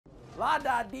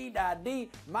La-da-dee-da-dee,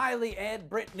 Miley and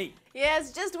Britney.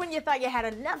 Yes, just when you thought you had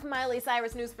enough Miley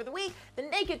Cyrus news for the week, the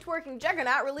naked twerking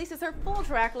juggernaut releases her full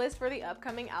track list for the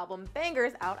upcoming album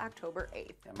Bangerz, out October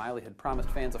 8th. Yeah, Miley had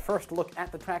promised fans a first look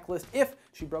at the track list if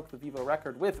she broke the Vivo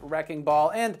record with Wrecking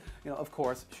Ball, and, of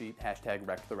course, she hashtag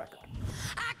wrecked the record.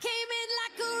 I came in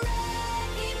like a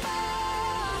wrecking ball.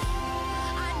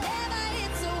 I never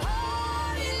hit so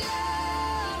hard in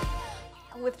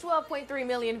love. With 12.3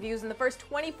 million views in the first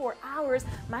 24 hours,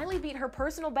 Miley beat her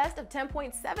personal best of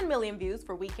 10.7 million views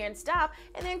for We Can't Stop,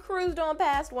 and then cruised on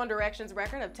past One Direction's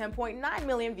record of 10.9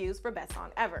 million views for Best Song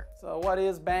Ever. So what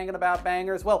is banging about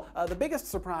Bangerz? Well, the biggest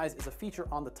surprise is a feature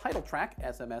on the title track,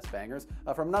 SMS Bangerz,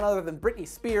 from none other than Britney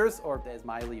Spears, or as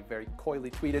Miley very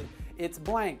coyly tweeted, "It's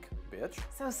blank, bitch."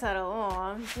 So subtle,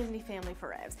 aw, Disney family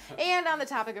forever. And on the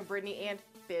topic of Britney and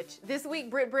bitch, this week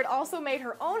Brit also made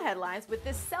her own headlines with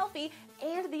this selfie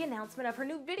and the announcement of her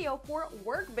new video for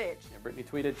Work Bitch. Yeah, Britney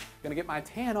tweeted, "Gonna get my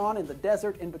tan on in the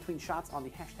desert in between shots on the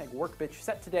hashtag Work Bitch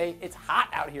set today. It's hot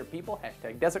out here, people.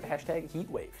 Hashtag desert, hashtag heat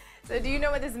wave." So do you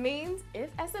know what this means? If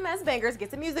SMS Bangerz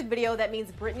gets a music video, that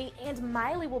means Britney and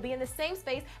Miley will be in the same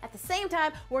space at the same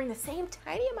time, wearing the same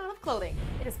tiny amount of clothing.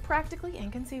 It is practically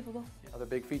inconceivable. Other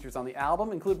big features on the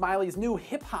album include Miley's new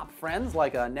hip-hop friends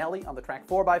like Nelly on the track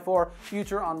 4x4,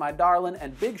 Future on My Darlin',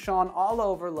 and Big Sean all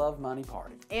over Love Money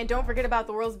Party. And don't forget about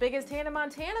the world's biggest Hannah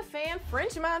Montana fan,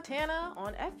 French Montana,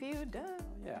 on FU, duh.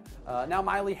 Yeah. Now,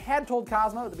 Miley had told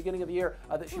Cosmo at the beginning of the year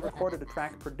that she recorded a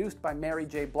track produced by Mary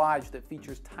J. Blige that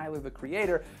features Tyler, the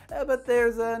Creator, but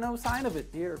there's no sign of it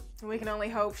here. We can only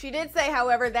hope. She did say,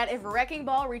 however, that if Wrecking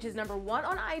Ball reaches #1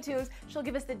 on iTunes, she'll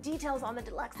give us the details on the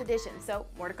deluxe edition, so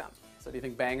more to come. So do you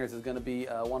think Bangerz is going to be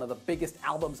one of the biggest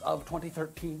albums of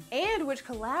 2013? And which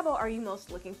collabo are you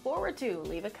most looking forward to?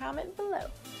 Leave a comment below.